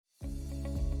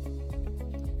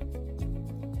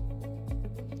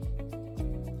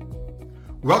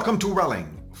Welcome to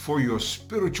Welling for your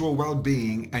spiritual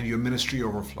well-being and your ministry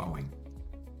overflowing.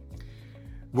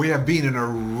 We have been in a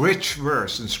rich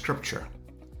verse in Scripture,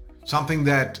 something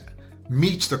that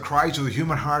meets the cries of the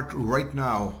human heart right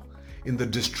now in the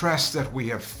distress that we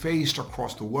have faced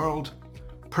across the world,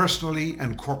 personally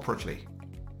and corporately,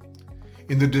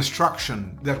 in the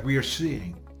destruction that we are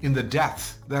seeing, in the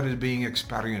death that is being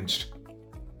experienced.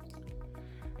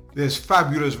 This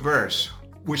fabulous verse,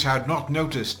 which I had not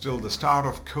noticed till the start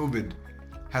of COVID,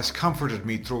 has comforted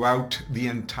me throughout the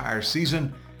entire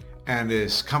season and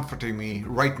is comforting me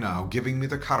right now, giving me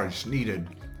the courage needed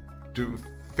to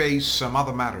face some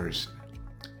other matters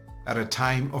at a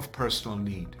time of personal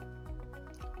need.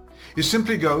 It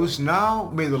simply goes,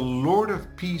 "Now may the Lord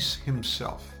of peace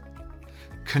himself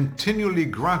continually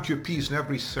grant you peace in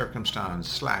every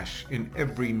circumstance / in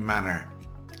every manner."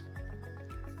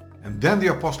 And then the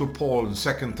Apostle Paul in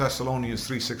 2 Thessalonians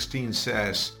 3:16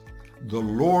 says, "The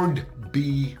Lord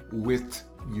be with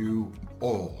you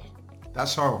all."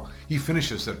 That's how he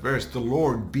finishes that verse, "The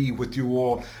Lord be with you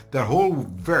all." That whole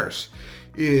verse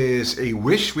is a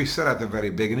wish we said at the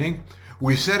very beginning.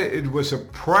 We said it was a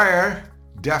prayer,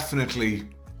 definitely,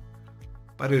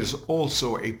 but it is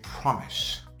also a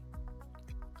promise.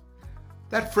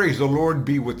 That phrase, "The Lord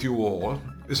be with you all,"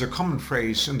 is a common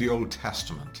phrase in the Old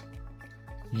Testament.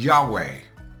 Yahweh,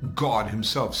 God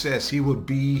himself, says he will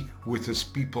be with his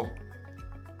people.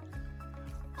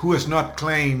 Who has not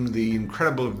claimed the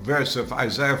incredible verse of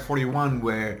Isaiah 41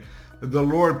 where the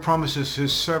Lord promises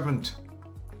his servant,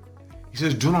 he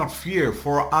says, "Do not fear,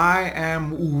 for I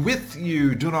am with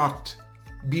you. Do not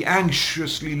be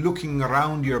anxiously looking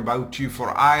around you about you, for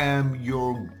I am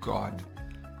your God.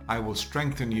 I will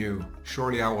strengthen you.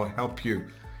 Surely I will help you."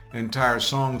 Entire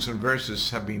songs and verses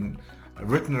have been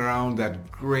written around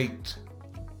that great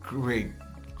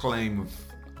claim of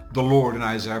the Lord in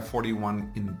Isaiah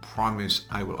 41 in promise.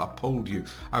 "I will uphold you.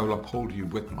 I will uphold you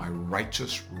with my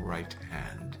righteous right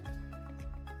hand."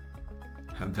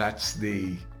 And that's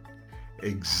the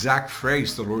exact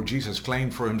phrase the Lord Jesus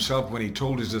claimed for himself when he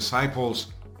told his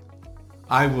disciples,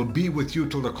 "I will be with you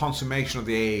till the consummation of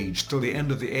the age," till the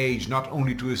end of the age, not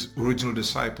only to his original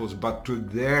disciples, but to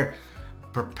their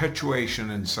perpetuation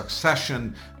and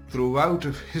succession throughout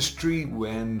of history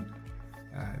when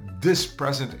this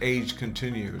present age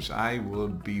continues. "I will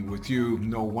be with you."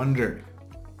 No wonder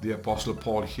the Apostle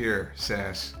Paul here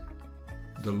says,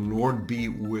 "The Lord be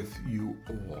with you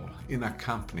all," in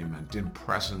accompaniment, in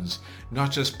presence,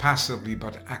 not just passively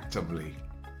but actively,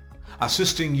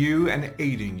 assisting you and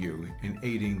aiding you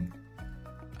in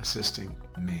assisting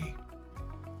me.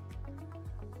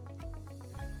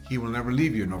 "He will never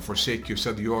leave you nor forsake you,"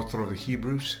 said the author of the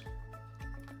Hebrews.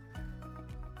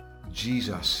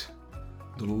 Jesus,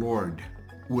 the Lord,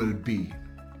 will be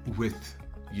with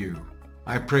you.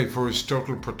 I pray for his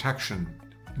total protection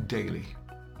daily.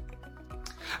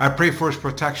 I pray for his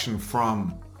protection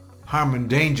from harm and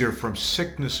danger, from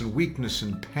sickness and weakness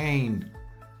and pain.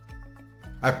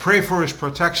 I pray for his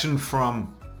protection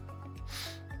from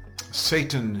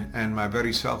Satan and my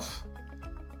very self,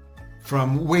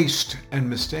 from waste and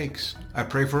mistakes. I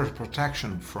pray for his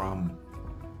protection from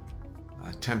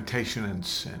temptation and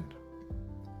sin.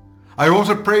 I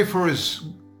also pray for his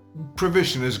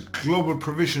provision, his global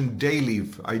provision daily,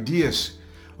 of ideas,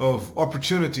 of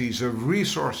opportunities, of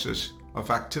resources,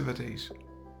 of activities.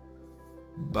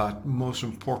 But most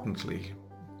importantly,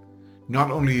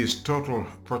 not only his total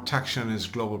protection, his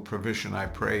global provision, I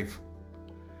pray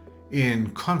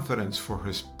in confidence for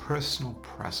his personal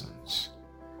presence,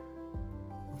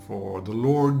 for the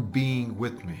Lord being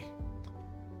with me.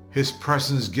 His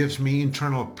presence gives me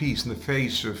internal peace in the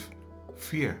face of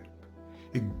fear.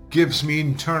 It gives me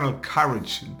internal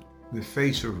courage in the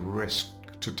face of risk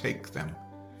to take them.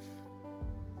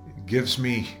 It gives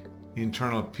me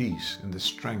internal peace and the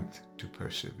strength to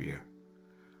persevere.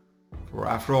 For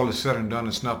after all is said and done,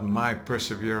 it's not my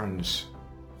perseverance,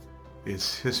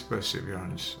 it's his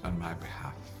perseverance on my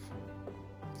behalf.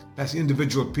 That's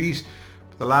individual peace.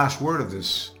 The last word of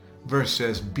this verse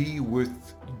says, "Be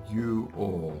with you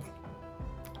all,"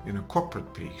 in a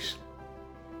corporate peace.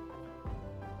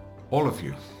 All of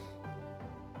you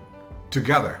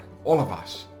together, all of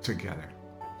us together.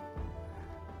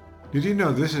 Did you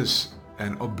know this is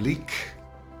an oblique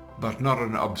but not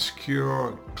an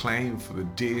obscure claim for the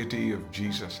deity of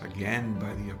Jesus, again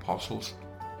by the apostles?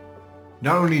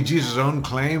 Not only Jesus' own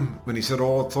claim when he said,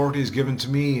 "All authority is given to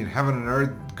me in heaven and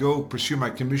earth, go pursue my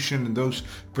commission, and those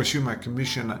pursue my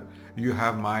commission, you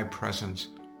have my presence,"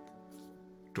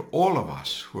 to all of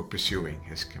us who are pursuing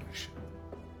his commission.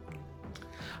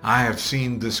 I have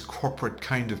seen this corporate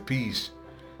kind of peace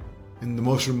in the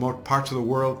most remote parts of the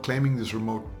world claiming this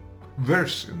remote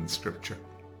verse in Scripture,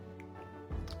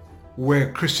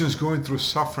 where Christians going through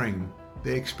suffering,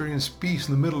 they experience peace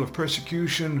in the middle of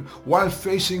persecution while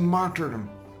facing martyrdom,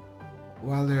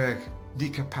 while they're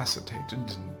decapitated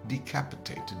and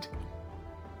decapitated.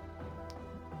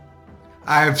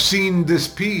 I've seen this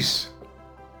peace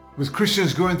with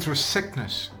Christians going through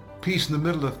sickness, peace in the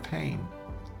middle of pain,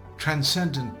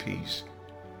 transcendent peace,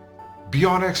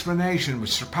 beyond explanation,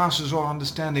 which surpasses all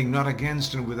understanding, not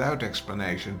against and without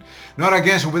explanation, not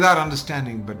against and without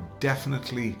understanding, but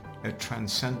definitely a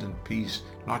transcendent peace,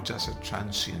 not just a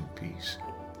transient peace.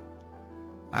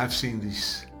 I've seen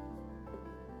these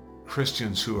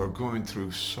Christians who are going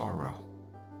through sorrow,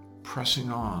 pressing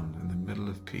on in the middle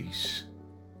of peace,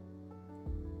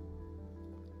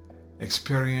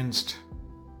 experienced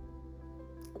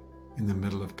in the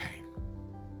middle of pain,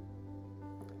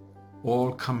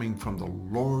 all coming from the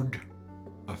Lord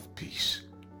of peace,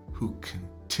 who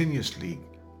continuously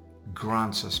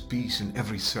grants us peace in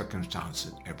every circumstance,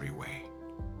 in every way.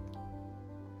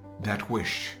 That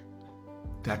wish,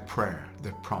 that prayer,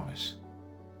 that promise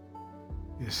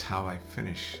is how I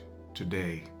finish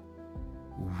today.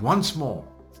 Once more,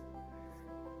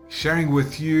 sharing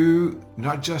with you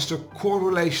not just a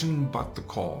correlation, but the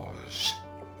cause.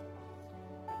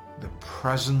 The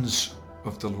presence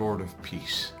of the Lord of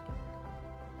peace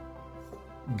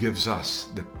gives us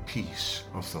the peace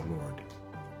of the Lord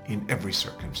in every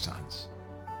circumstance,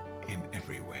 in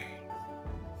every way.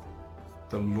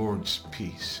 The Lord's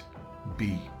peace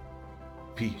be,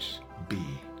 peace be,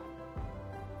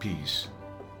 peace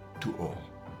to all.